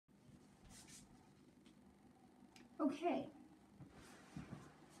Okay.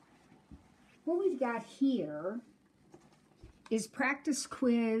 What we've got here is practice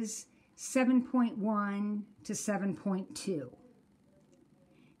quiz 7.1 to 7.2.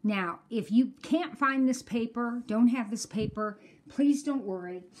 Now, if you can't find this paper, don't have this paper, please don't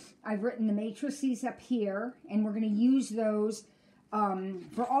worry. I've written the matrices up here, and we're going to use those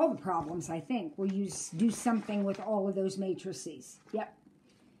for all the problems, I think. We'll do something with all of those matrices. Yep.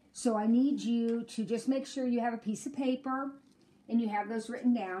 So I need you to just make sure you have a piece of paper and you have those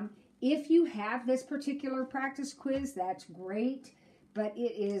written down. If you have this particular practice quiz, that's great, but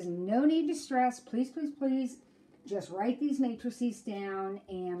it is no need to stress. Please, please, please, just write these matrices down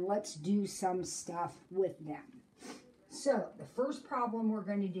and let's do some stuff with them. So the first problem we're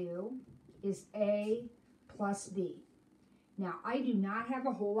going to do is A plus B. Now, I do not have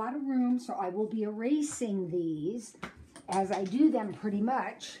a whole lot of room, so I will be erasing these as I do them pretty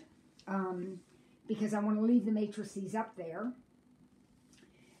much because I want to leave the matrices up there.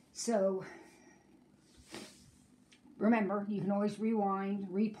 So remember, you can always rewind,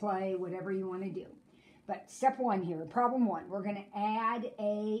 replay, whatever you want to do. But step one here, problem one, we're going to add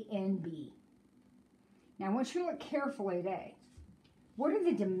A and B. Now, I want you to look carefully at A. What are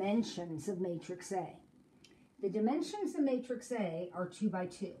the dimensions of matrix A? The dimensions of matrix A are 2 by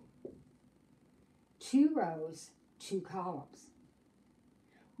 2. 2 rows, 2 columns.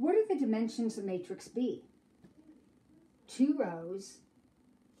 What are the dimensions of matrix B? 2 rows,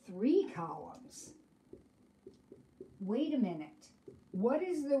 3 columns. Wait a minute. What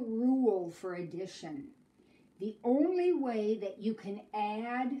is the rule for addition? The only way that you can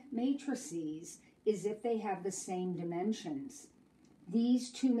add matrices is if they have the same dimensions. These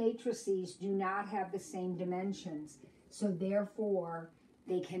two matrices do not have the same dimensions, so therefore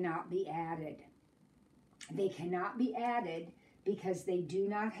they cannot be added. They cannot be added because they do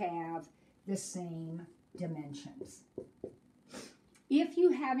not have the same dimensions. If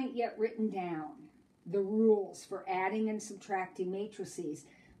you haven't yet written down the rules for adding and subtracting matrices,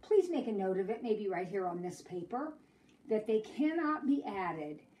 please make a note of it, maybe right here on this paper, that they cannot be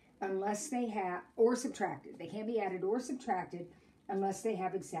added unless they have, or subtracted. They can't be added or subtracted unless they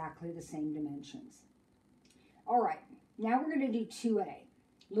have exactly the same dimensions. All right, now we're going to do 2A.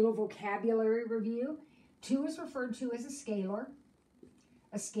 Little vocabulary review. 2 is referred to as a scalar.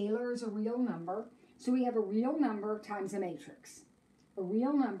 A scalar is a real number. So we have a real number times a matrix. A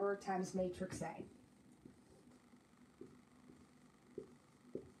real number times matrix A.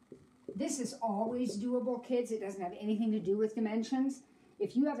 This is always doable, kids. It doesn't have anything to do with dimensions.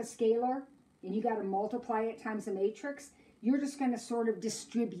 If you have a scalar and you got to multiply it times a matrix, you're just going to sort of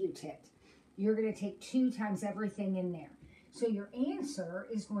distribute it. You're going to take 2 times everything in there. So your answer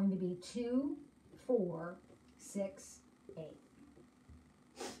is going to be 2, 4, 6, 8.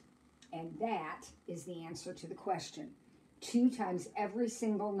 And that is the answer to the question. 2 times every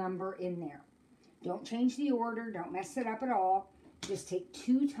single number in there. Don't change the order. Don't mess it up at all. Just take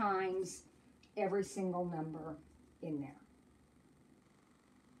 2 times every single number in there.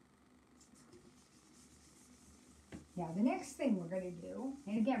 Now, the next thing we're going to do,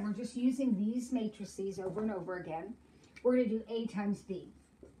 and again, we're just using these matrices over and over again. We're going to do A times B.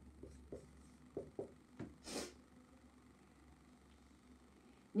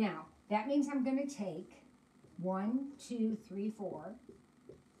 Now, that means I'm going to take 1, 2, 3, 4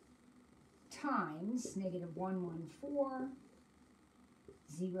 times negative 1, 1, 4,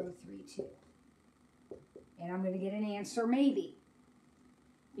 0, 3, 2. And I'm going to get an answer maybe.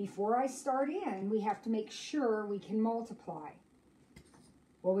 Before I start in, we have to make sure we can multiply.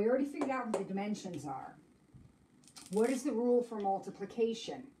 Well, we already figured out what the dimensions are. What is the rule for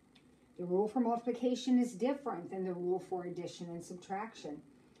multiplication? The rule for multiplication is different than the rule for addition and subtraction.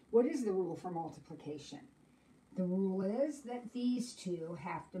 What is the rule for multiplication? The rule is that these two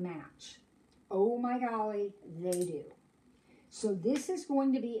have to match. Oh my golly, they do. So this is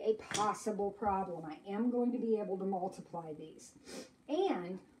going to be a possible problem. I am going to be able to multiply these.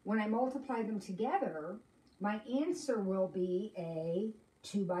 And when I multiply them together, my answer will be a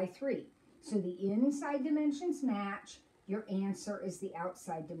 2 by 3. So the inside dimensions match. Your answer is the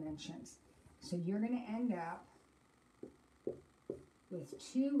outside dimensions. So you're going to end up with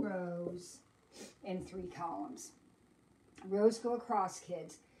 2 rows and 3 columns. Rows go across,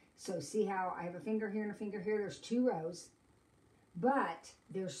 kids. So see how I have a finger here and a finger here? There's 2 rows. But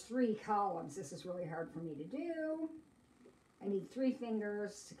there's 3 columns. This is really hard for me to do. I need 3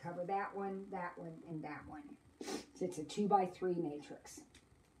 fingers to cover that one, and that one. So it's a 2 by 3 matrix.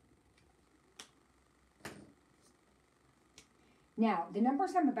 Now, the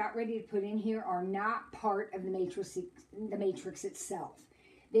numbers I'm about ready to put in here are not part of the matrix itself.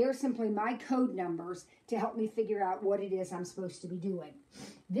 They are simply my code numbers to help me figure out what it is I'm supposed to be doing.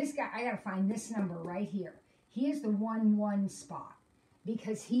 This guy, I got to find this number right here. He is the 1, 1 spot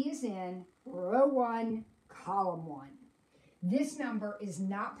because he is in row 1, column 1. This number is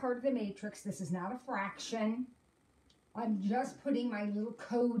not part of the matrix. This is not a fraction. I'm just putting my little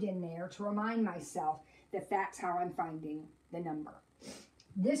code in there to remind myself that that's how I'm finding the number.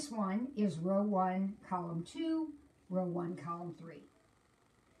 This one is row 1, column 2, row 1, column 3.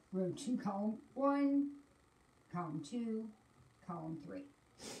 Row 2, column 1, column 2, column 3.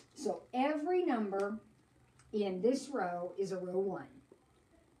 So every number in this row is a row 1.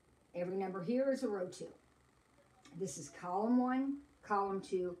 Every number here is a row 2. This is column 1, column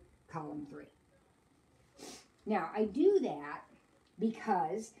 2, column 3. Now, I do that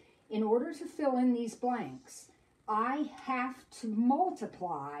because in order to fill in these blanks, I have to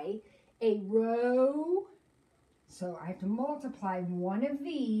multiply a row. So I have to multiply one of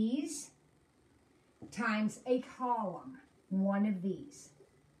these times a column, one of these.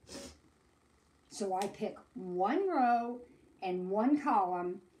 So I pick one row and one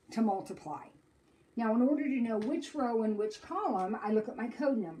column to multiply. Now, in order to know which row and which column, I look at my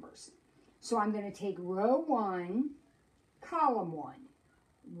code numbers. So I'm going to take row 1, column 1.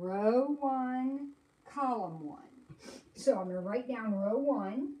 Row 1, column 1. So I'm going to write down row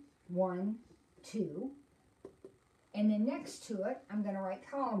 1, 1, 2. And then next to it, I'm going to write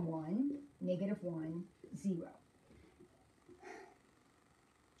column 1, -1, 0.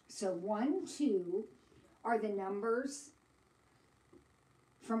 So 1, 2 are the numbers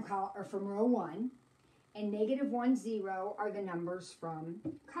from row 1, and -1, 0 are the numbers from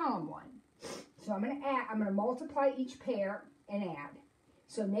column 1. So I'm going to multiply each pair and add.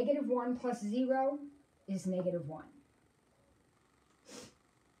 So -1 plus 0 is -1.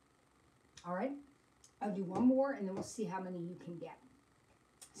 All right, I'll do one more and then we'll see how many you can get.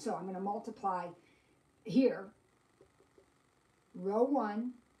 So I'm going to multiply here, row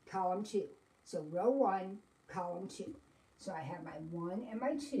 1, column 2. So row 1, column 2. So I have my 1 and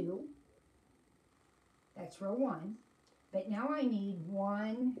my 2. That's row 1. But now I need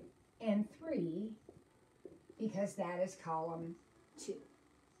 1 and 3 because that is column 2.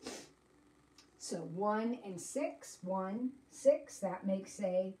 So 1 and 6, 1, 6, that makes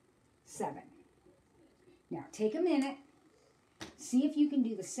a 7. Now take a minute, see if you can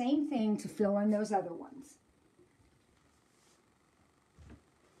do the same thing to fill in those other ones.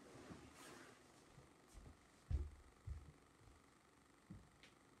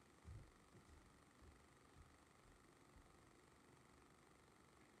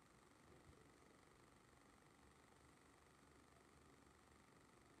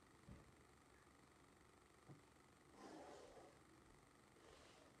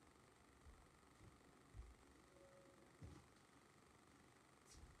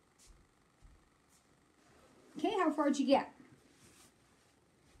 Okay, how far did you get?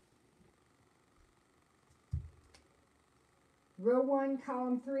 Row 1,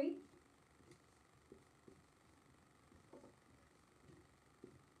 column 3.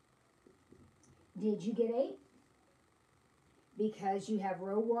 Did you get 8? Because you have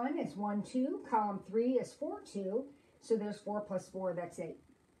row 1 is 1, 2, column 3 is 4, 2, so there's 4 plus 4, that's 8.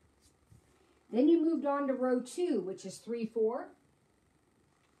 Then you moved on to row 2, which is 3, 4.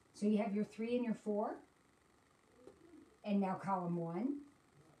 So you have your 3 and your 4. And now column 1.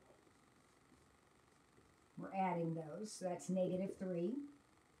 We're adding those, so that's -3.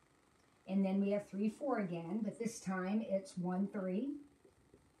 And then we have 3, 4 again, but this time it's 1, 3.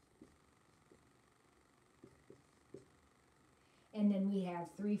 And then we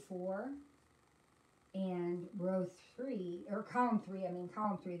have 3, 4. And row 3, or column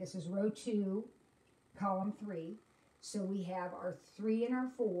 3, this is row 2, column 3. So we have our 3 and our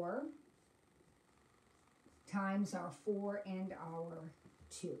 4 times our 4 and our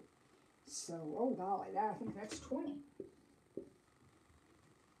 2. So, oh golly, I think that's 20.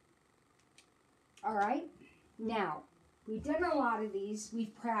 All right, now, we've done a lot of these.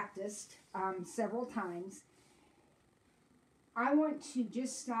 We've practiced several times. I want to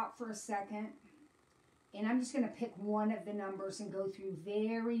just stop for a second, and I'm just going to pick one of the numbers and go through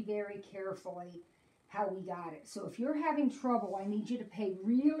very, very carefully how we got it. So if you're having trouble, I need you to pay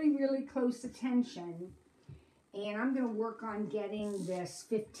really, really close attention. And I'm going to work on getting this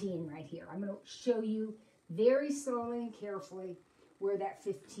 15 right here. I'm going to show you very slowly and carefully where that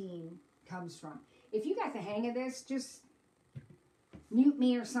 15 comes from. If you got the hang of this, just mute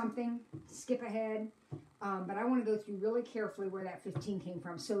me or something, skip ahead. But I want to go through really carefully where that 15 came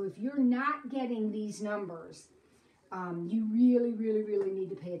from. So if you're not getting these numbers, you really, really, really need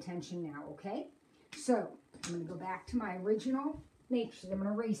to pay attention now, okay? So I'm going to go back to my original matrices. I'm going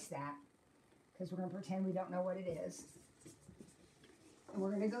to erase that because we're going to pretend we don't know what it is. And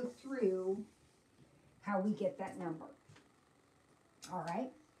we're going to go through how we get that number. All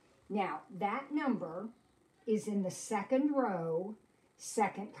right. Now, that number is in the second row,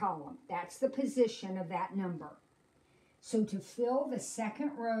 second column. That's the position of that number. So to fill the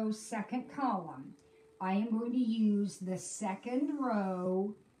second row, second column, I am going to use the second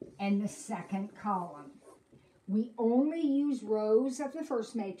row and the second column. We only use rows of the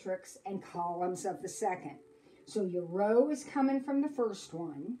first matrix and columns of the second. So your row is coming from the first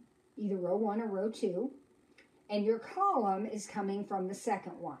one, either row 1 or row 2, and your column is coming from the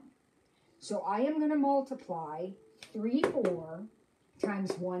second one. So I am going to multiply 3, 4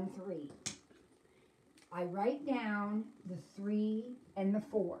 times 1, 3. I write down the 3 and the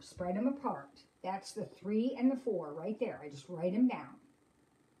 4, spread them apart. That's the 3 and the 4 right there. I just write them down.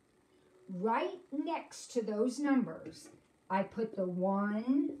 Right next to those numbers, I put the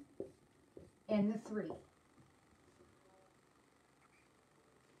 1 and the 3.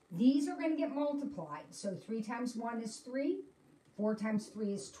 These are going to get multiplied. So 3 times 1 is 3, 4 times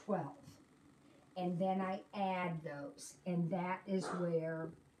 3 is 12. And then I add those, and that is where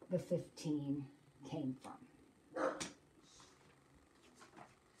the 15 came from.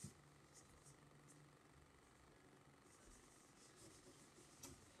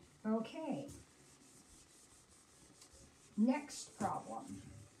 Okay. Next problem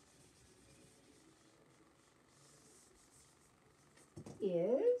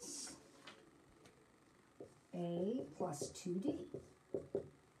is A plus 2D.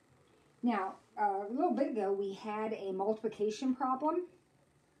 Now, a little bit ago, we had a multiplication problem.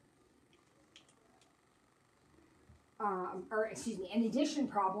 An addition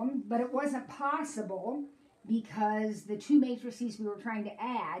problem, but it wasn't possible because the two matrices we were trying to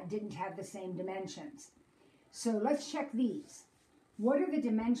add didn't have the same dimensions. So let's check these. What are the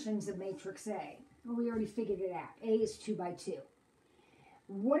dimensions of matrix A? Well, we already figured it out. A is 2 by 2.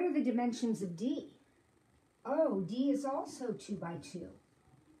 What are the dimensions of D? Oh, D is also 2 by 2.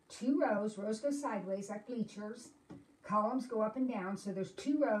 2 rows. Rows go sideways like bleachers. Columns go up and down. So there's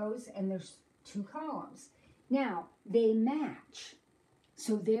 2 rows and there's 2 columns. Now, they match.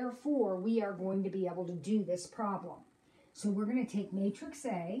 So therefore, we are going to be able to do this problem. So we're going to take matrix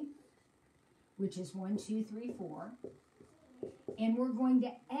A, which is 1, 2, 3, 4, and we're going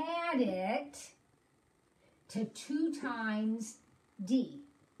to add it to 2 times D.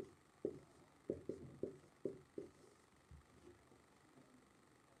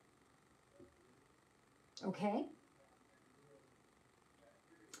 Okay?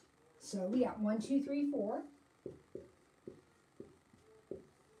 So we got 1, 2, 3, 4.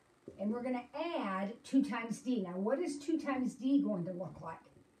 And we're going to add 2 times D. Now, what is 2 times D going to look like?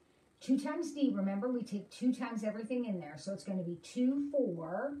 2 times D, remember, we take 2 times everything in there. So it's going to be 2,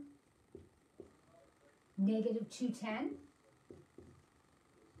 4, negative 2, 10.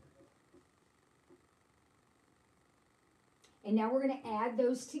 And now we're going to add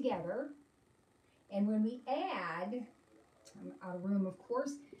those together. And when we add, I'm out of room, of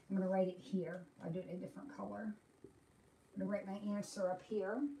course, I'm going to write it here. I'll do it in a different color. I'm going to write my answer up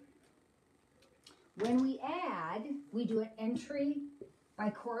here. When we add, we do an entry by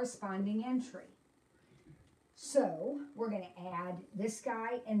corresponding entry. So we're going to add this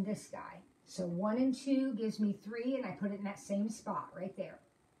guy and this guy. So 1 and 2 gives me 3, and I put it in that same spot right there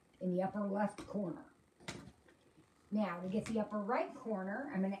in the upper left corner. Now, to get the upper right corner,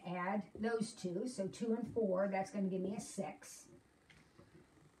 I'm going to add those 2. So 2 and 4, that's going to give me a 6.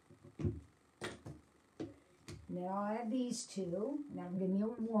 And then I'll add these 2, and that'll give me a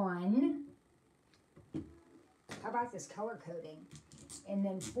 1. How about this color coding? And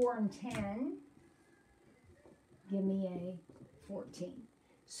then 4 and 10 give me a 14.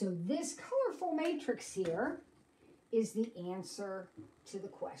 So this colorful matrix here is the answer to the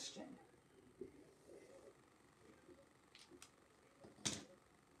question.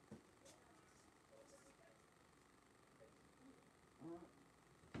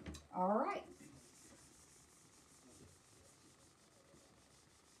 All right.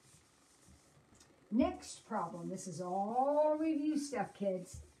 Next problem. This is all review stuff,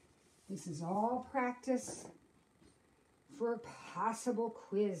 kids. This is all practice for a possible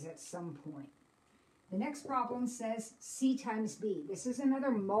quiz at some point. The next problem says C times B. This is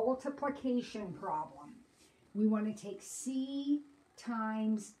another multiplication problem. We want to take C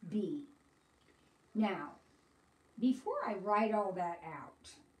times B. Now, before I write all that out,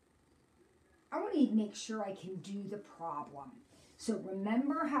 I want to make sure I can do the problem. So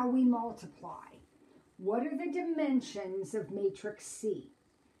remember how we multiply. What are the dimensions of matrix C?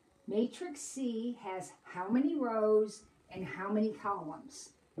 Matrix C has how many rows And how many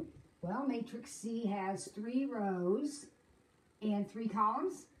columns? Well, matrix C has 3 rows and 3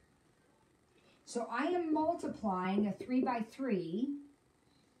 columns. So I am multiplying a 3 by 3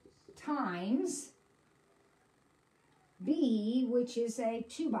 times B, which is a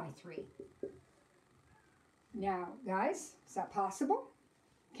 2 by 3. Now, guys, is that possible?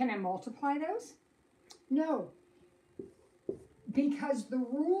 Can I multiply those? No, because the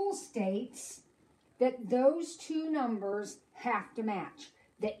rule states that those two numbers have to match.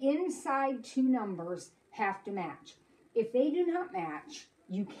 The inside two numbers have to match. If they do not match,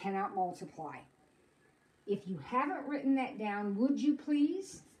 you cannot multiply. If you haven't written that down, would you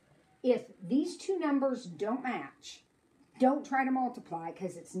please? If these two numbers don't match, don't try to multiply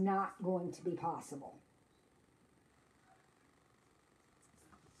because it's not going to be possible.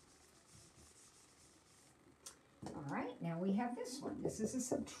 All right, now we have this one. This is a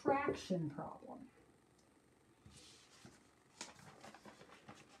subtraction problem.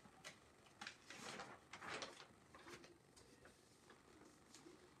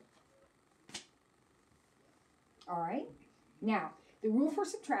 All right, now the rule for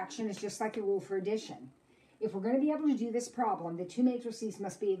subtraction is just like the rule for addition. If we're going to be able to do this problem, the two matrices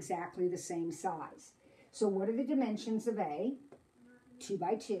must be exactly the same size. So what are the dimensions of A? 2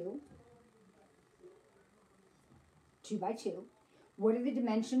 by 2. 2 by 2. What are the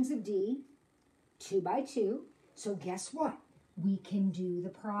dimensions of D? 2 by 2. So guess what? We can do the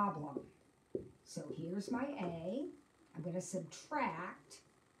problem. So here's my A. I'm going to subtract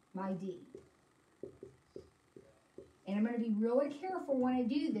my D. And I'm going to be really careful when I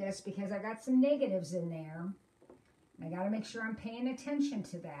do this because I got some negatives in there. I got to make sure I'm paying attention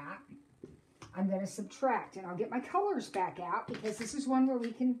to that. I'm going to subtract, and I'll get my colors back out because this is one where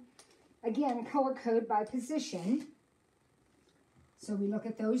we can, again, color code by position. So we look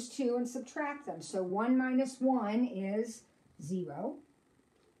at those two and subtract them. So 1 minus 1 is 0.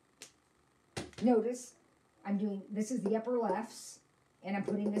 Notice I'm doing, this is the upper lefts, and I'm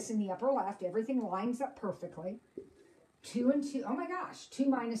putting this in the upper left. Everything lines up perfectly. 2 and 2, oh my gosh, 2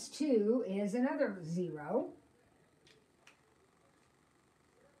 minus 2 is another 0.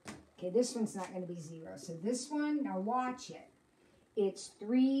 Okay, this one's not going to be 0. So this one, now watch it. It's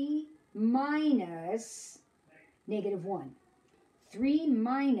 3 minus negative 1. 3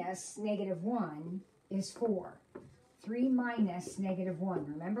 minus negative 1 is 4. 3 minus negative 1.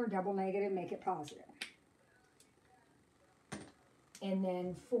 Remember, double negative, make it positive. And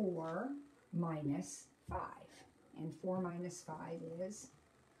then 4 minus 5. And 4 minus 5 is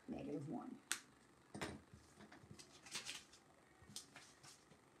negative 1.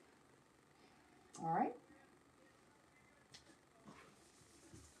 All right.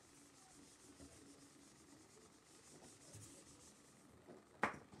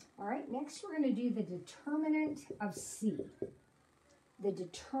 All right, next we're going to do the determinant of C. The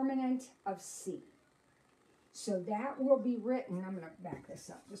determinant of C. So that will be written, I'm going to back this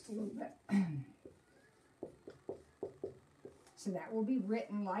up just a little bit. So that will be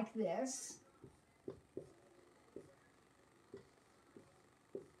written like this.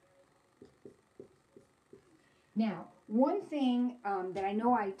 Now, one thing that I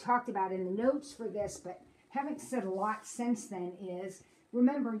know I talked about in the notes for this, but haven't said a lot since then is,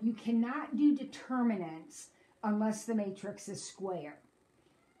 remember, you cannot do determinants unless the matrix is square.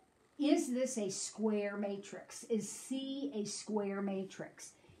 Is this a square matrix? Is C a square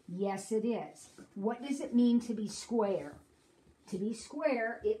matrix? Yes, it is. What does it mean to be square? To be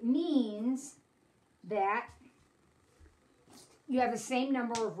square, it means that you have the same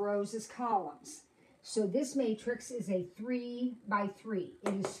number of rows as columns. So this matrix is a 3 by 3.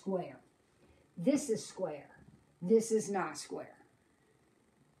 It is square. This is square. This is not square.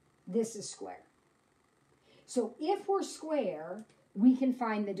 This is square. So if we're square, we can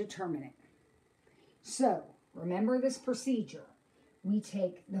find the determinant. So remember this procedure. We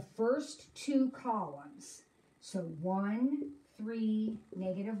take the first two columns. So 1, 3,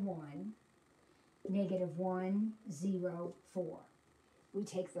 negative 1, negative 1, 0, 4. We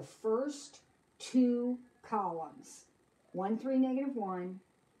take the first two columns, 1, 3, negative 1,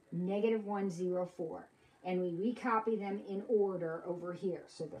 negative 1, 0, 4. And we recopy them in order over here.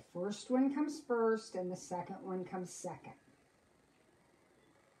 So the first one comes first and the second one comes second.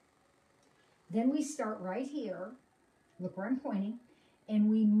 Then we start right here, look where I'm pointing,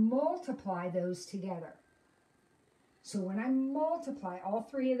 and we multiply those together. So when I multiply all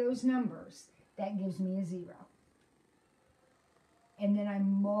three of those numbers, that gives me a 0. And then I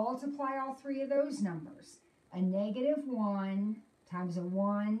multiply all three of those numbers. A negative 1 times a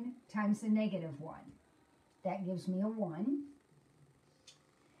 1 times a negative 1. That gives me a 1.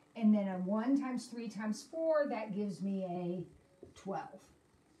 And then a 1 times 3 times 4, that gives me a 12.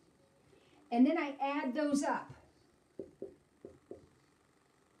 And then I add those up.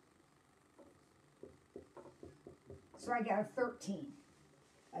 So I got a 13,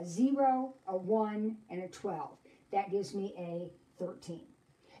 a 0, a 1, and a 12. That gives me a 13.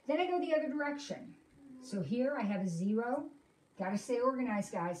 Then I go the other direction. So here I have a 0. Got to stay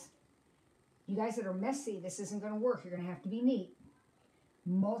organized, guys. You guys that are messy, this isn't going to work. You're going to have to be neat.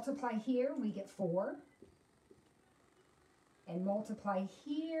 Multiply here, we get 4. And multiply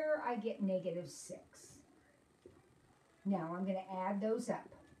here, I get negative 6. Now I'm going to add those up.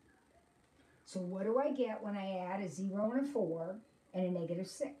 So what do I get when I add a 0 and a 4 and a negative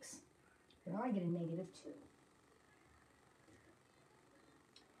 6? Well, I get a negative 2.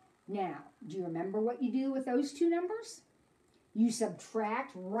 Now, do you remember what you do with those two numbers? You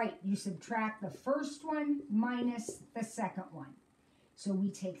subtract, right, you subtract the first one minus the second one. So we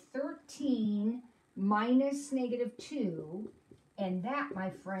take 13 minus negative 2, and that, my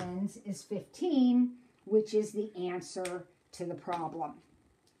friends, is 15, which is the answer to the problem.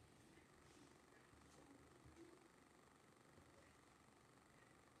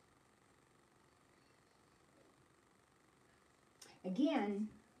 Again,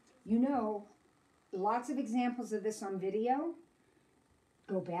 you know, lots of examples of this on video.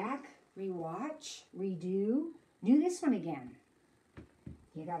 Go back, rewatch, redo, do this one again.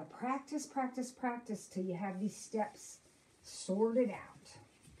 You got to practice, practice, practice till you have these steps sorted out.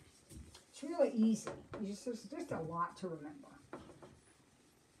 It's really easy. There's just a lot to remember.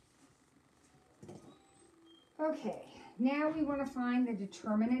 Okay, now we want to find the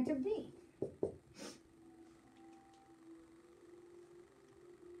determinant of B.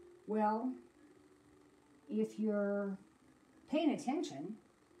 Well, if you're paying attention,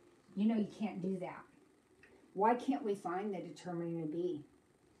 you know you can't do that. Why can't we find the determinant of B?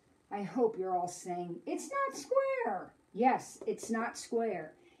 I hope you're all saying, it's not square. Yes, it's not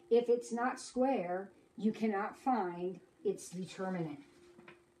square. If it's not square, you cannot find its determinant.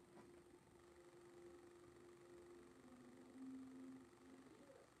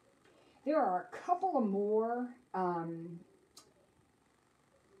 There are a couple of more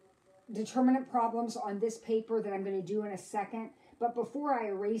determinant problems on this paper that I'm going to do in a second. But before I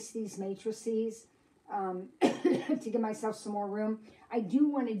erase these matrices, to give myself some more room, I do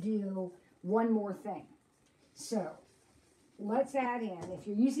want to do one more thing. So let's add in, if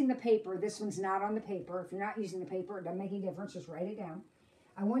you're using the paper, this one's not on the paper. If you're not using the paper, it doesn't make any difference, just write it down.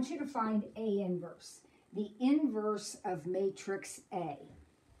 I want you to find A inverse, the inverse of matrix A.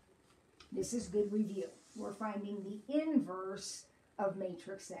 This is good review. We're finding the inverse of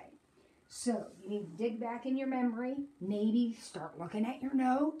matrix A. So you need to dig back in your memory, maybe start looking at your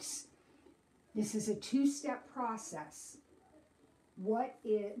notes. This is a two-step process. What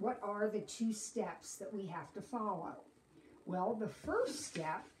are the two steps that we have to follow? Well, the first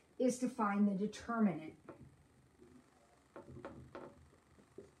step is to find the determinant.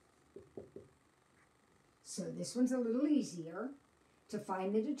 So this one's a little easier. To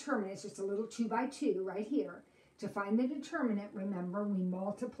find the determinant, it's just a little 2 by 2 right here. To find the determinant, remember, we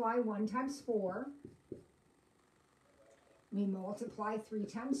multiply 1 times 4. We multiply 3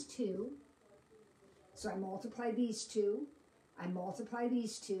 times 2. So I multiply these two, I multiply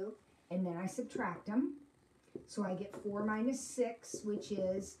these two, and then I subtract them. So I get 4 minus 6, which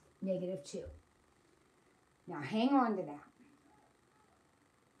is negative 2. Now hang on to that.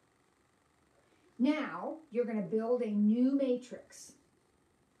 Now you're going to build a new matrix.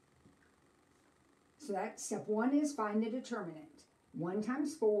 So that step 1 is find the determinant. 1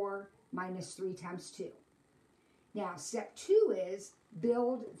 times 4 minus 3 times 2. Now step 2 is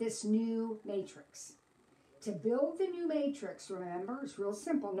build this new matrix. To build the new matrix, remember, it's real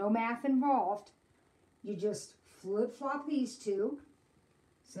simple, no math involved. You just flip-flop these two.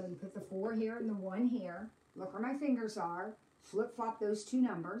 So you put the 4 here and the 1 here. Look where my fingers are. Flip-flop those two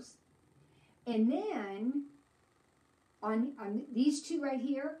numbers. And then on these two right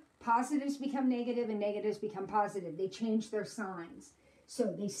here, positives become negative and negatives become positive. They change their signs.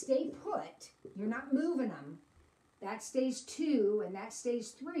 So they stay put. You're not moving them. That stays 2 and that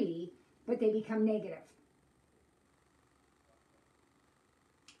stays 3, but they become negative.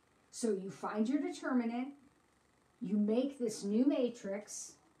 So you find your determinant, you make this new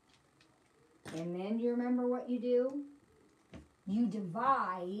matrix, and then you remember what you do? You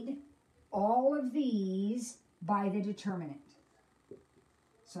divide all of these by the determinant.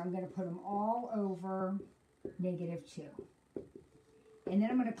 So I'm going to put them all over negative 2. And then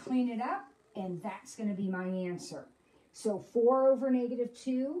I'm going to clean it up, and that's going to be my answer. So 4 over negative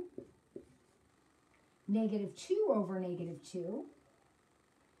 2, negative 2 over negative 2,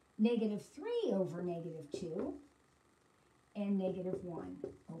 negative 3 over negative 2, and negative 1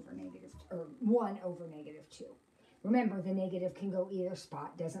 over negative, or 1 over negative 2. Remember, the negative can go either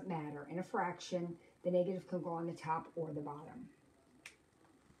spot, doesn't matter. In a fraction, the negative can go on the top or the bottom.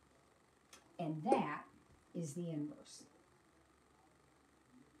 And that is the inverse.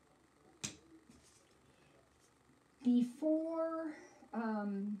 Before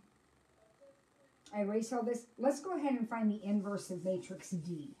I erase all this, let's go ahead and find the inverse of matrix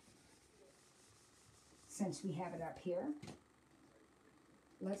D. Since we have it up here,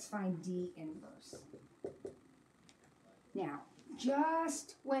 let's find D inverse. Now,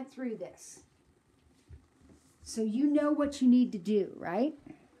 just went through this. So you know what you need to do, right?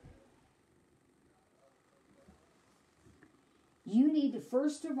 You need to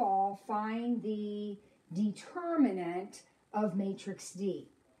first of all find the determinant of matrix D.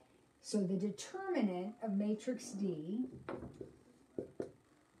 So the determinant of matrix D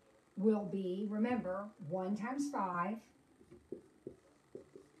will be, remember, 1 times 5,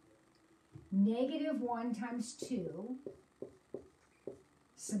 negative 1 times 2,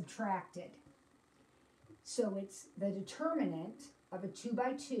 subtracted. So it's the determinant of a 2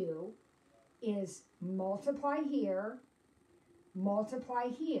 by 2 is multiply here,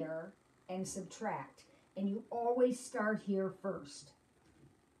 and subtract. And you always start here first.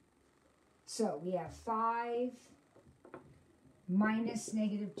 So we have 5 minus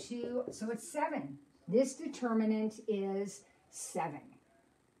negative 2, so it's 7. This determinant is 7.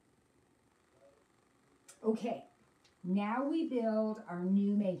 Okay, now we build our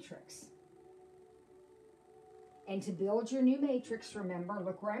new matrix. And to build your new matrix, remember,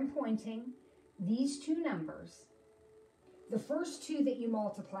 look where I'm pointing, these two numbers, the first two that you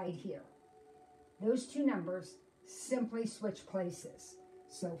multiplied here, those two numbers simply switch places.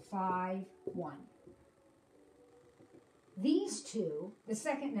 So 5, 1. These two, the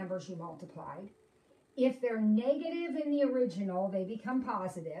second numbers you multiplied, if they're negative in the original, they become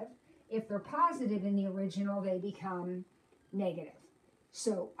positive. If they're positive in the original, they become negative.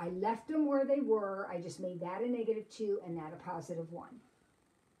 So I left them where they were. I just made that a negative 2 and that a positive 1.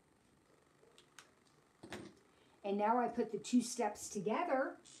 And now I put the two steps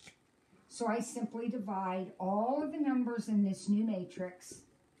together. So I simply divide all of the numbers in this new matrix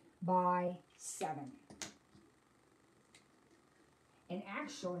by 7. And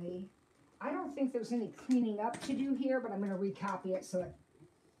actually, I don't think there's any cleaning up to do here, but I'm going to recopy it so it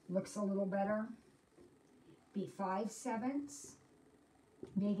looks a little better. Be 5/7,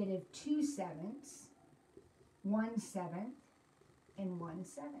 negative 2/7, 1/7, and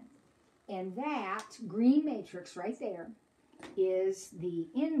 1/7. And that green matrix right there is the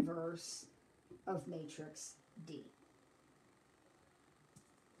inverse of matrix D.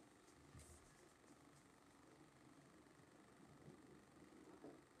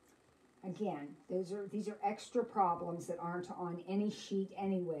 Again, these are extra problems that aren't on any sheet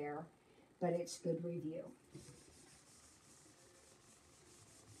anywhere, but it's good review.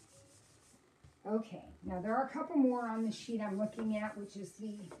 Okay, now there are a couple more on the sheet I'm looking at, which is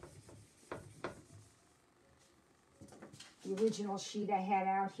the original sheet I had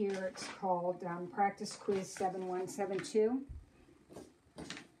out here. It's called Practice Quiz 7172.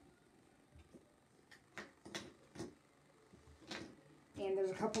 And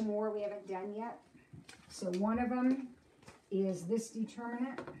there's a couple more we haven't done yet. So one of them is this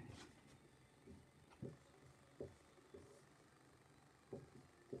determinant.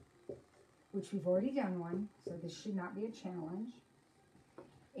 Which we've already done one, so this should not be a challenge.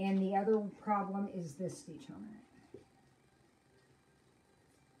 And the other problem is this determinant.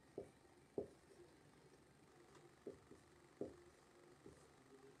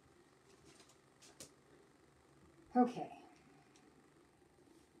 Okay.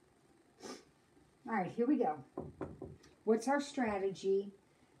 All right, here we go. What's our strategy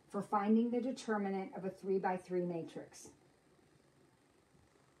for finding the determinant of a 3 by 3 matrix?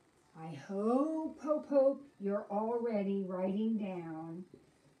 I hope you're already writing down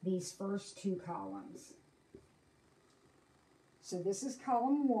these first two columns. So this is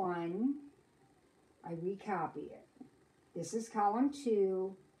column 1. I recopy it. This is column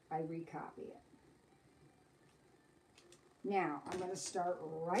 2. I recopy it. Now, I'm going to start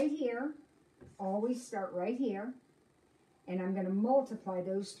right here. Always start right here. And I'm going to multiply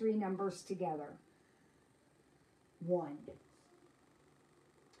those three numbers together. 1.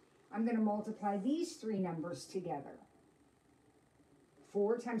 I'm going to multiply these three numbers together.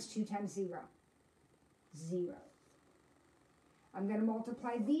 4 times 2 times 0. 0. I'm going to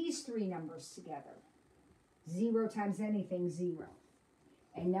multiply these three numbers together. 0 times anything, 0.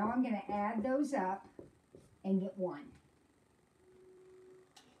 And now I'm going to add those up and get 1.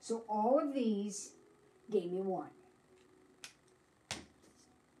 So all of these gave me 1.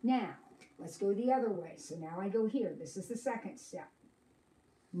 Now, let's go the other way. So now I go here. This is the second step.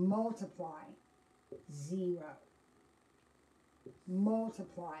 Multiply 0.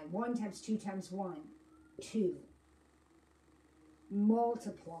 Multiply 1 times 2 times 1, 2.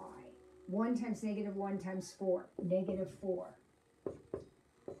 Multiply 1 times negative 1 times 4, negative 4.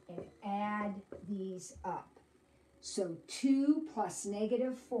 And add these up. So 2 plus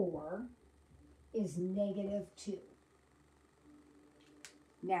negative 4 is negative 2.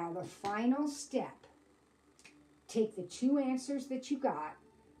 Now the final step, take the 2 answers that you got.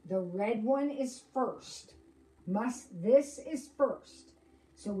 The red one is first. This is first.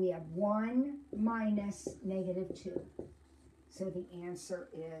 So we have 1 minus negative 2. So the answer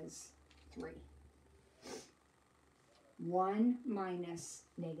is 3. 1 minus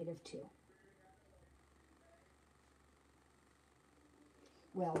negative 2.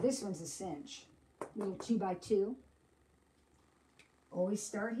 Well, this one's a cinch. Little 2 by 2. Always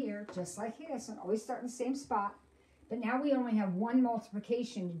start here, just like this one. Always start in the same spot. But now we only have 1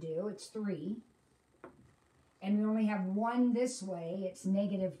 multiplication to do. It's 3. And we only have 1 this way. It's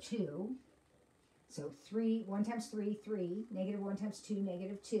negative 2. So 3, 1 times 3, 3. Negative 1 times 2,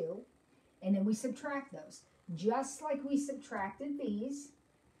 negative 2. And then we subtract those. Just like we subtracted these,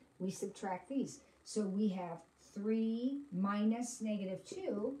 we subtract these. So we have 3 minus negative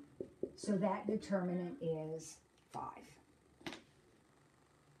 2. So that determinant is 5.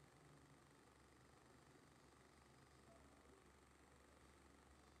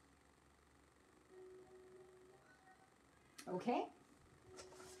 Okay?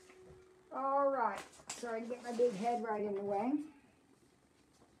 All right. Sorry to get my big head right in the way.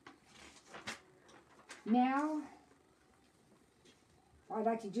 Now, I'd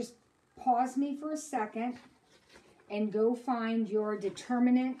like to just pause me for a second and go find your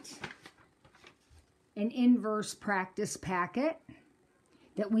determinant and inverse practice packet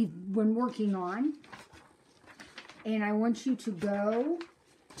that we've been working on. And I want you to go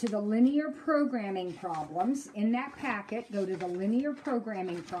to the linear programming problems. In that packet, go to the linear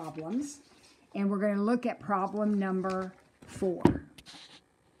programming problems, and we're going to look at problem number 4.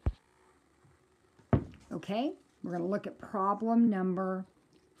 Okay? We're going to look at problem number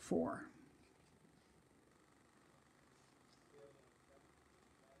 4.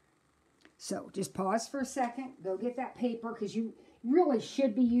 So just pause for a second. Go get that paper, because you really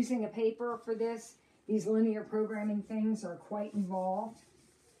should be using a paper for this. These linear programming things are quite involved.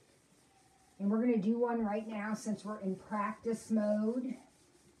 And we're going to do one right now since we're in practice mode.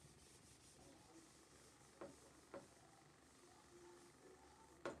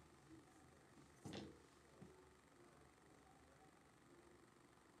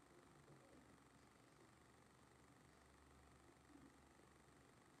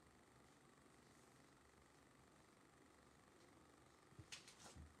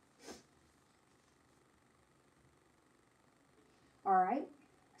 All right,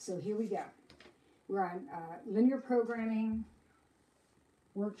 so here we go. We're on linear programming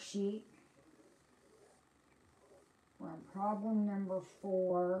worksheet. We're on problem number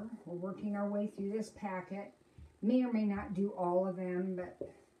 4. We're working our way through this packet. May or may not do all of them, but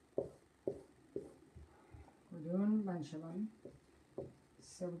we're doing a bunch of them.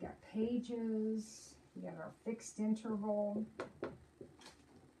 So we got pages, we got our fixed interval, we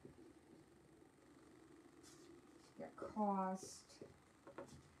got cost.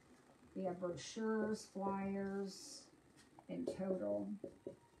 We have brochures, flyers, in total.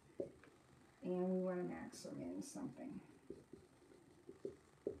 And we want to max them in something.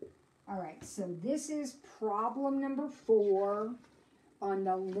 All right, so this is problem number 4 on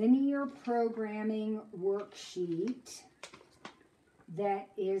the linear programming worksheet that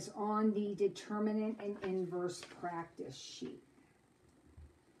is on the determinant and inverse practice sheet.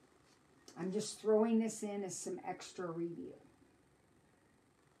 I'm just throwing this in as some extra review.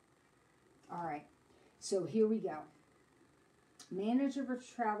 All right, so here we go. Manager of a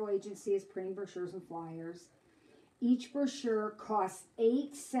travel agency is printing brochures and flyers. Each brochure costs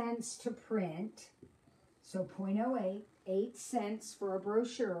 8 cents to print, so 0.08, 8 cents for a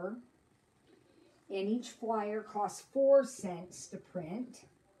brochure. And each flyer costs 4 cents to print.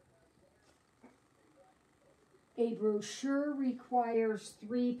 A brochure requires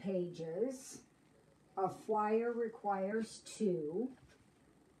 3 pages. A flyer requires 2.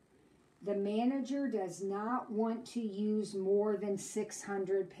 The manager does not want to use more than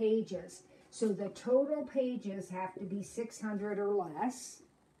 600 pages. So the total pages have to be 600 or less.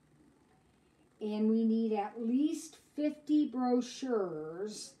 And we need at least 50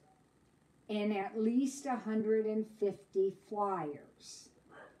 brochures and at least 150 flyers.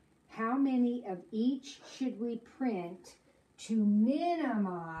 how many of each should we print to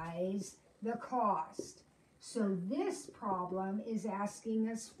minimize the cost? So this problem is asking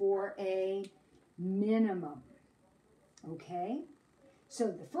us for a minimum, okay?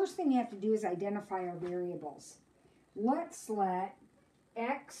 So the first thing you have to do is identify our variables. Let's let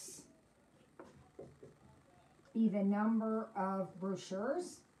X be the number of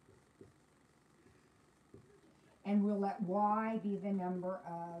brochures, and we'll let Y be the number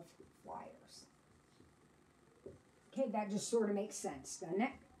of flyers. Okay, that just sort of makes sense, doesn't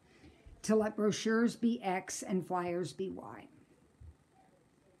it? To let brochures be X and flyers be Y.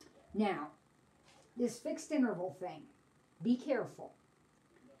 Now, this fixed interval thing, be careful.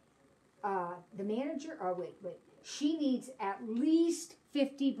 The manager, she needs at least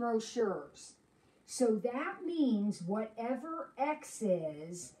 50 brochures. So that means whatever X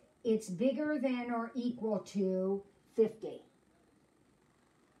is, it's bigger than or equal to 50.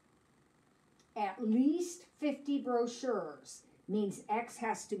 At least 50 brochures means X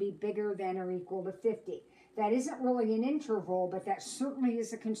has to be bigger than or equal to 50. That isn't really an interval, but that certainly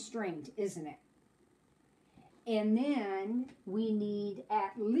is a constraint, isn't it? And then we need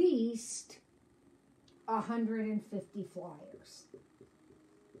at least 150 flyers.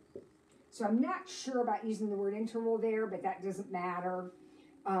 So I'm not sure about using the word interval there, but that doesn't matter.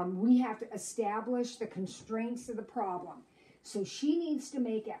 We have to establish the constraints of the problem. So she needs to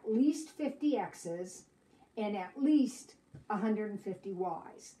make at least 50 X's and at least 150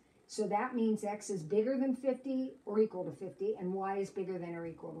 Y's. So that means X is bigger than 50 or equal to 50, and Y is bigger than or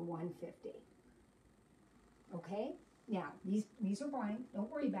equal to 150. Okay? Now, these are blank.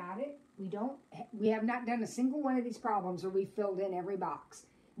 Don't worry about it. We have not done a single one of these problems where we filled in every box.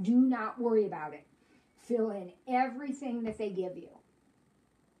 Do not worry about it. Fill in everything that they give you.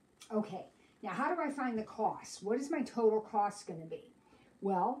 Okay, now how do I find the cost? What is my total cost going to be?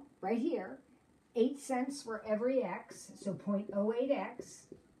 Well, right here, 8 cents for every X, so 0.08X,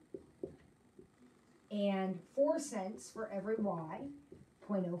 and 4 cents for every Y,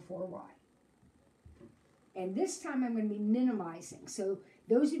 0.04Y. And this time I'm going to be minimizing. So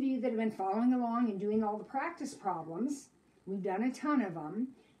those of you that have been following along and doing all the practice problems, we've done a ton of them,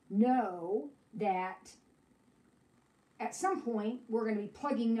 know that at some point we're going to be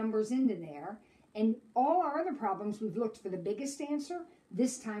plugging numbers into there. And all our other problems, we've looked for the biggest answer.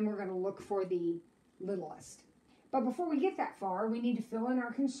 This time we're going to look for the littlest. But before we get that far, we need to fill in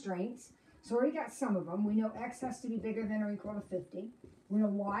our constraints. So we already got some of them. We know X has to be bigger than or equal to 50. We know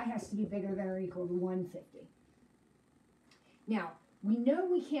Y has to be bigger than or equal to 150. Now, we know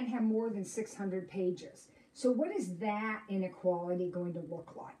we can't have more than 600 pages. So what is that inequality going to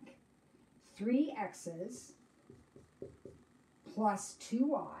look like? 3 X's plus 2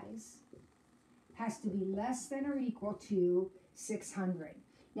 Y's has to be less than or equal to 600.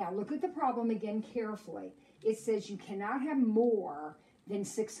 Now, look at the problem again carefully. It says you cannot have more than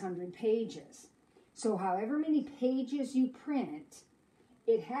 600 pages. So however many pages you print,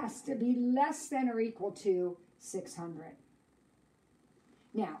 it has to be less than or equal to 600.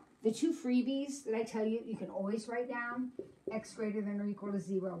 Now, the 2 freebies that I tell you, you can always write down, X greater than or equal to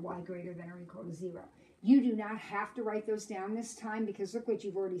 0, Y greater than or equal to 0. You do not have to write those down this time because look what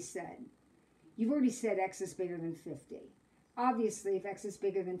you've already said. You've already said X is bigger than 50. Obviously, if X is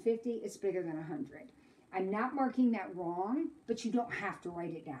bigger than 50, it's bigger than 100. I'm not marking that wrong, but you don't have to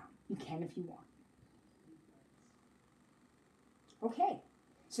write it down. You can if you want. Okay,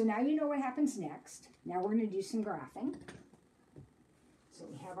 so now you know what happens next. Now we're going to do some graphing. So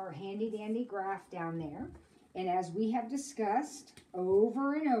we have our handy-dandy graph down there. And as we have discussed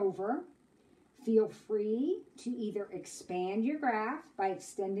over and over, feel free to either expand your graph by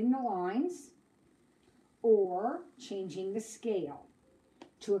extending the lines or changing the scale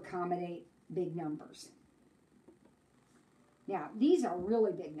to accommodate big numbers. Now, these are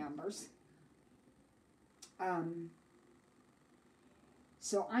really big numbers.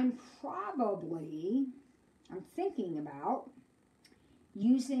 So I'm thinking about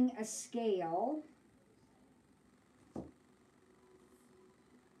using a scale,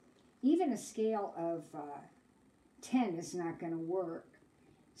 even a scale of 10 is not going to work.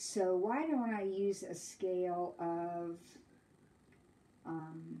 So why don't I use a scale of,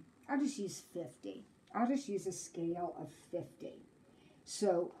 I'll just use 50. I'll just use a scale of 50.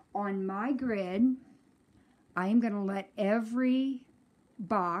 So on my grid, I am going to let every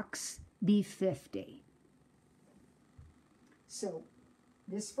box be 50. So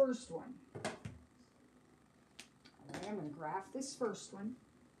this first one, all right, I'm going to graph this first one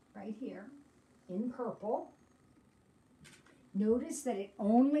right here in purple. Notice that it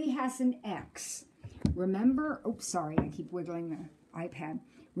only has an X. Remember, oops, sorry, I keep wiggling the iPad.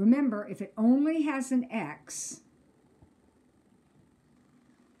 Remember, if it only has an X,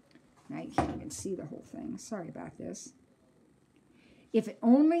 now you can't even see the whole thing. Sorry about this. If it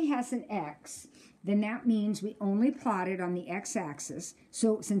only has an X, then that means we only plot it on the X-axis.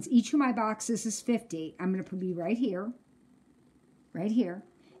 So since each of my boxes is 50, I'm going to be right here,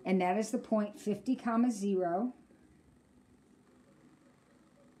 and that is the point 50, 0.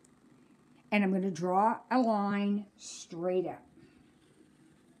 And I'm going to draw a line straight up.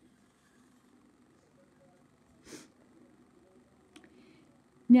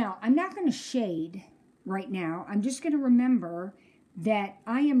 Now, I'm not going to shade right now. I'm just going to remember that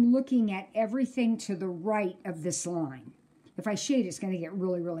I am looking at everything to the right of this line. If I shade, it's going to get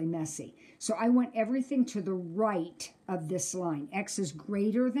really, really messy. So I want everything to the right of this line. X is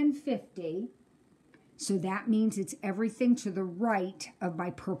greater than 50, so that means it's everything to the right of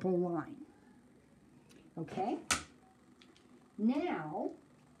my purple line. Okay? Now,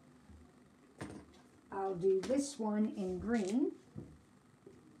 I'll do this one in green.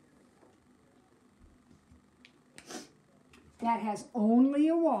 That has only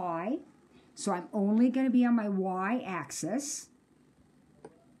a Y, so I'm only going to be on my Y-axis.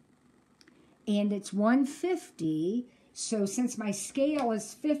 And it's 150, so since my scale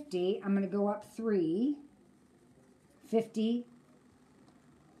is 50, I'm going to go up 3, 50,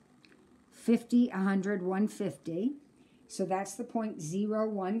 50, 100, 150. So that's the point 0,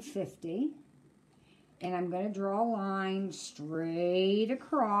 150. And I'm going to draw a line straight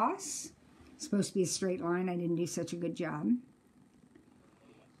across. It's supposed to be a straight line. I didn't do such a good job.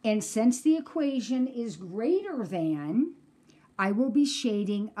 And since the equation is greater than, I will be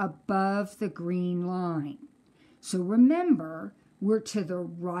shading above the green line. So remember, we're to the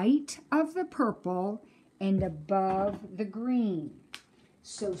right of the purple and above the green.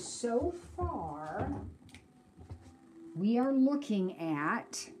 So far, we are looking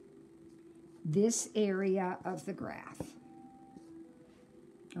at this area of the graph.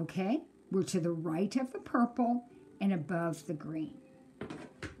 Okay? We're to the right of the purple and above the green.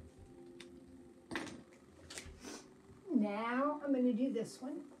 Now I'm going to do this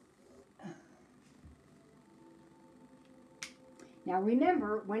one. Now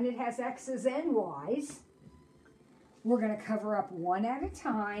remember, when it has X's and Y's, we're going to cover up one at a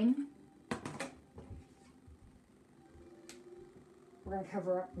time. We're going to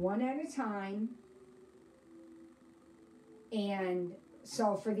cover up one at a time and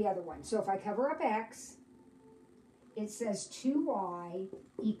solve for the other one. So if I cover up X, it says 2Y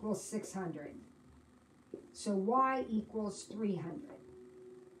equals 600. So Y equals 300.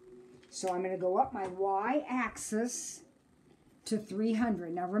 So I'm going to go up my Y-axis to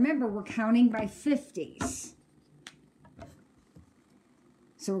 300. Now remember, we're counting by 50s.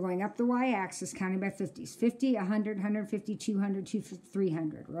 So we're going up the Y-axis, counting by 50s. 50, 100, 150, 200, 250,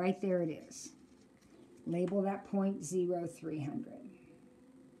 300. Right there it is. Label that point 0, 300.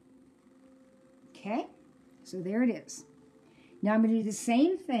 Okay? So there it is. Now I'm going to do the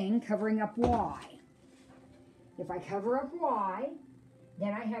same thing covering up Y. If I cover up Y,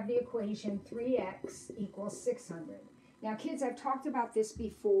 then I have the equation 3x equals 600. Now, kids, I've talked about this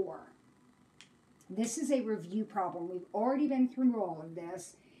before. This is a review problem. We've already been through all of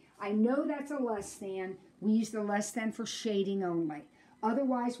this. I know that's a less than. We use the less than for shading only.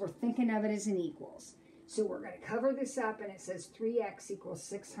 Otherwise, we're thinking of it as an equals. So we're going to cover this up, and it says 3x equals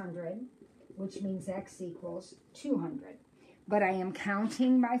 600, which means x equals 200. But I am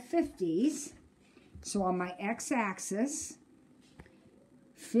counting by 50s. So on my x-axis,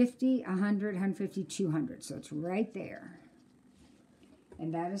 50, 100, 150, 200. So it's right there.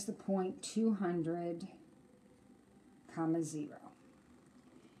 And that is the point 200, 0.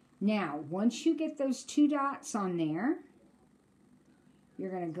 Now, once you get those two dots on there, you're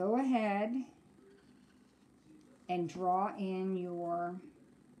going to go ahead and draw in your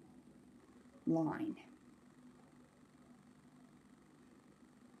line.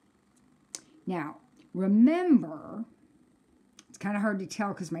 Now, remember, it's kind of hard to tell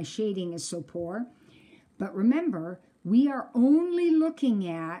because my shading is so poor, but remember, we are only looking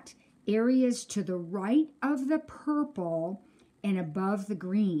at areas to the right of the purple and above the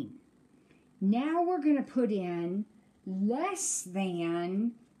green. Now we're going to put in less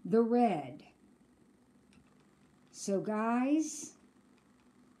than the red. So guys,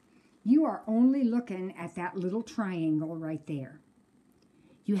 you are only looking at that little triangle right there.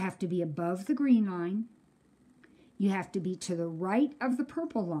 You have to be above the green line, you have to be to the right of the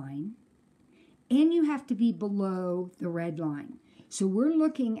purple line, and you have to be below the red line. So we're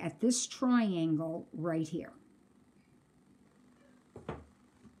looking at this triangle right here.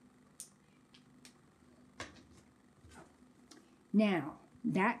 Now,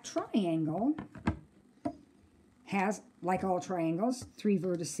 that triangle has, like all triangles, 3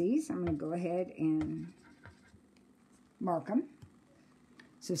 vertices. I'm going to go ahead and mark them.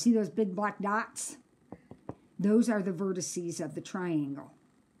 So see those big black dots? Those are the vertices of the triangle.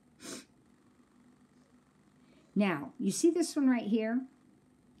 Now, you see this one right here?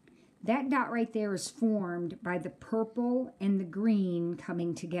 That dot right there is formed by the purple and the green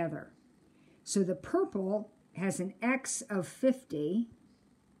coming together. So the purple has an x of 50,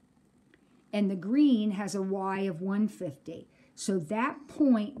 and the green has a y of 150. So that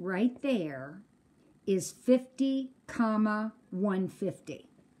point right there is 50, 150.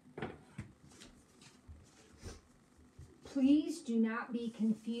 Please do not be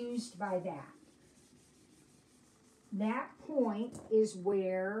confused by that. That point is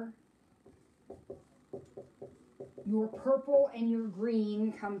where your purple and your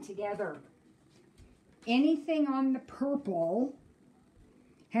green come together. Anything on the purple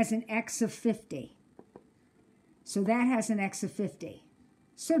has an x of 50. So that has an x of 50.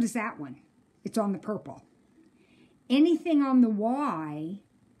 So does that one. It's on the purple. Anything on the y,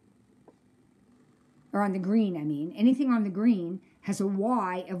 or on the green, I mean, anything on the green has a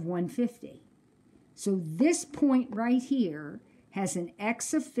y of 150. So this point right here has an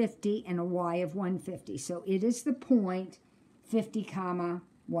x of 50 and a y of 150. So it is the point 50,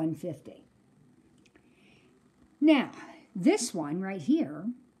 150. Now, this one right here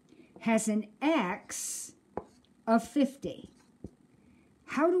has an x of 50.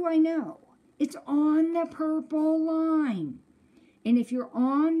 How do I know? It's on the purple line. And if you're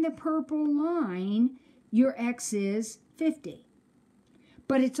on the purple line, your x is 50.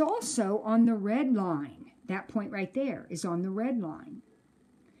 But it's also on the red line. That point right there is on the red line.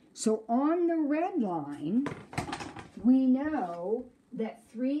 So on the red line, we know that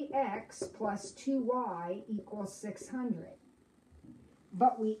 3x plus 2y equals 600.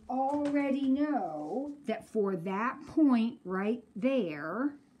 But we already know that for that point right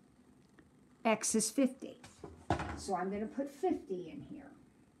there, x is 50. So I'm going to put 50 in here.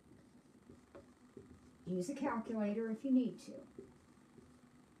 Use a calculator if you need to.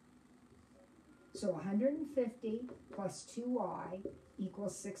 So 150 plus 2y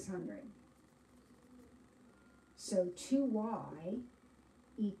equals 600. So 2y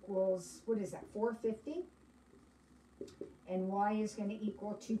equals, what is that, 450? And y is going to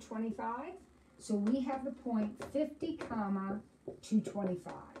equal 225. So we have the point 50,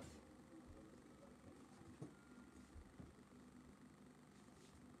 225.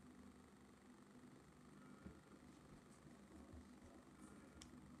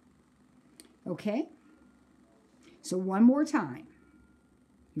 Okay? So one more time.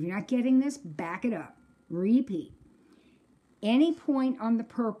 If you're not getting this, back it up. Repeat. Any point on the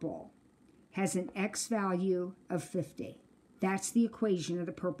purple has an x value of 50. That's the equation of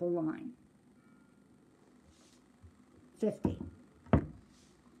the purple line. 50.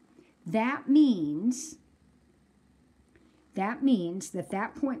 That means that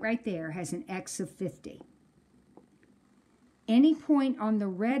point right there has an x of 50. Any point on the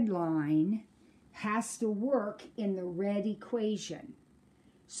red line has to work in the red equation.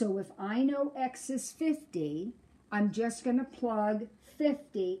 So if I know x is 50, I'm just going to plug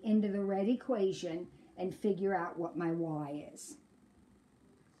 50 into the red equation and figure out what my y is.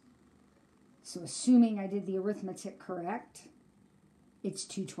 So assuming I did the arithmetic correct, it's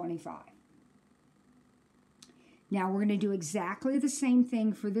 225. Now we're going to do exactly the same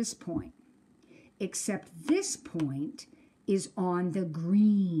thing for this point, except this point is on the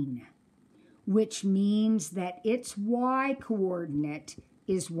green, which means that its y-coordinate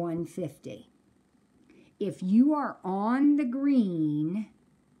is 150. If you are on the green,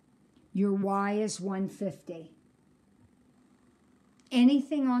 your y is 150.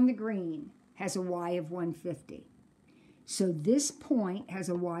 Anything on the green has a y of 150. So this point has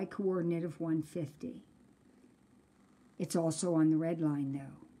a y-coordinate of 150. It's also on the red line,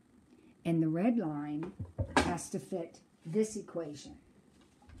 though. And the red line has to fit this equation.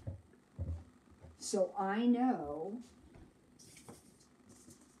 So I know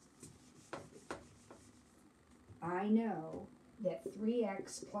that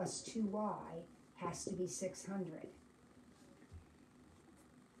 3x plus 2y has to be 600.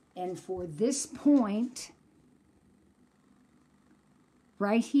 And for this point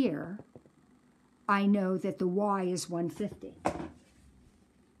right here, I know that the y is 150.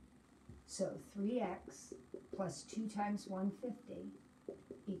 So 3x plus 2 times 150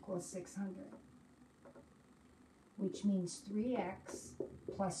 equals 600. Which means 3x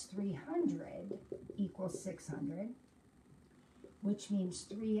plus 300 equals 600, which means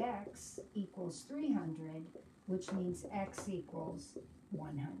 3x equals 300, which means x equals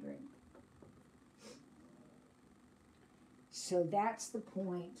 100. So that's the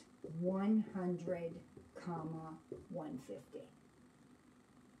point 100, comma 150.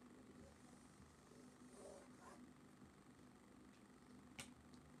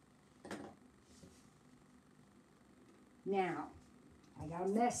 Now, I got a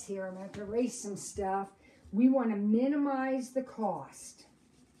mess here. I'm going to have to erase some stuff. We want to minimize the cost.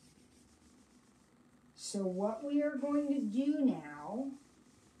 So what we are going to do now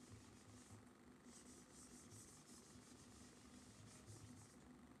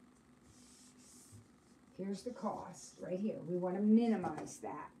here's the cost right here. We want to minimize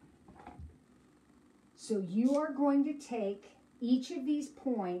that. So you are going to take each of these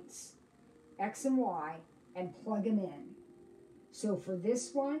points, X and Y, and plug them in. So for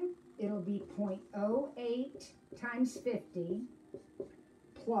this one, it'll be 0.08 times 50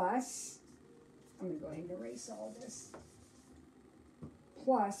 plus, I'm going to go ahead and erase all this,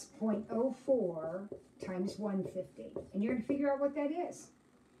 plus 0.04 times 150. And you're going to figure out what that is.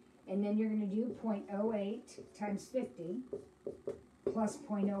 And then you're going to do 0.08 times 50 plus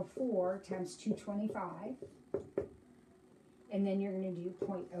 0.04 times 225. And then you're going to do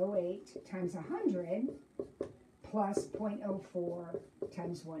 0.08 times 100 plus 0.04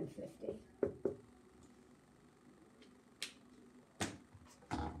 times 150.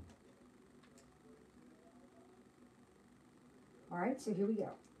 All right, so here we go.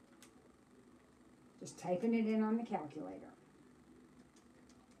 Just typing it in on the calculator.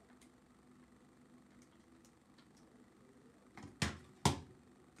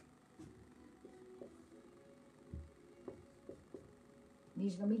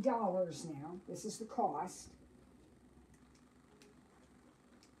 These are going to be dollars now. This is the cost.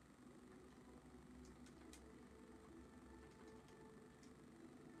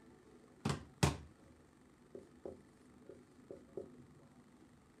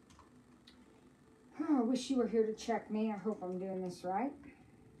 Oh, I wish you were here to check me. I hope I'm doing this right.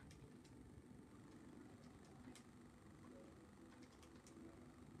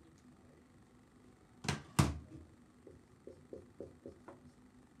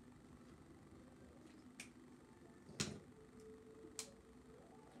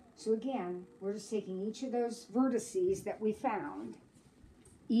 So again, we're just taking each of those vertices that we found,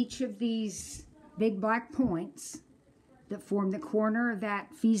 each of these big black points that form the corner of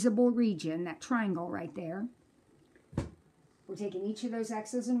that feasible region, that triangle right there. We're taking each of those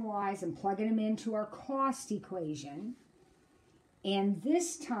X's and Y's and plugging them into our cost equation. And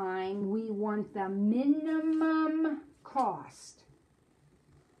this time we want the minimum cost.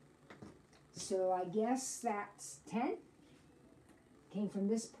 So I guess that's 10. Came from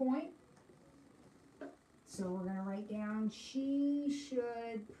this point. So we're going to write down, she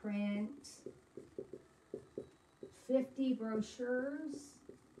should print 50 brochures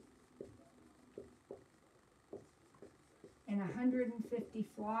and 150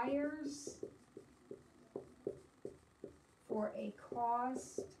 flyers for a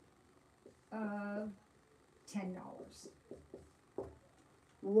cost of $10.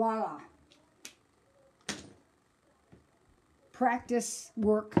 Voila. Practice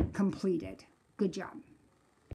work completed. Good job.